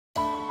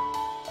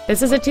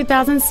This is a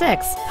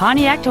 2006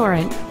 Pontiac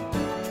Torrent.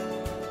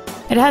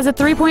 It has a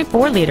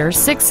 3.4-liter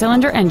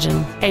 6-cylinder engine,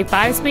 a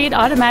 5-speed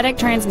automatic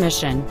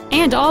transmission,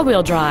 and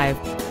all-wheel drive.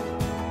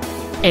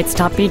 Its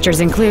top features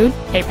include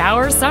a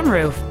power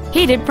sunroof,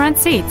 heated front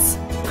seats,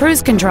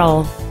 cruise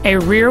control, a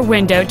rear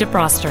window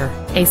defroster,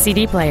 a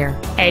CD player,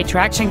 a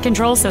traction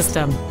control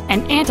system,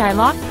 an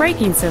anti-lock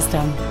braking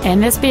system,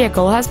 and this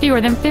vehicle has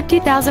fewer than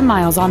 50,000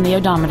 miles on the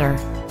odometer.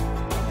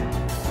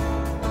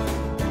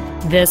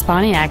 This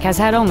Pontiac has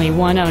had only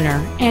one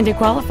owner, and it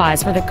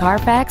qualifies for the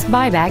Carfax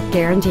buyback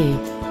guarantee.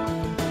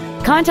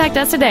 Contact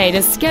us today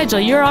to schedule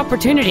your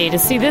opportunity to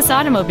see this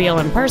automobile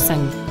in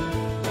person.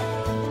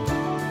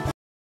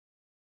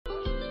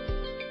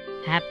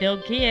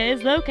 Hatfield Kia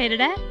is located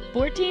at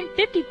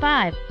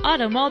 1455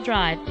 Auto Mall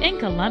Drive in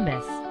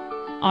Columbus.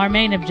 Our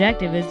main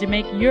objective is to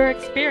make your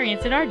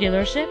experience at our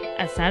dealership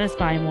a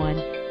satisfying one,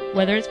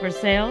 whether it's for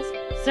sales,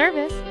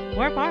 service,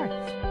 or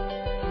parts.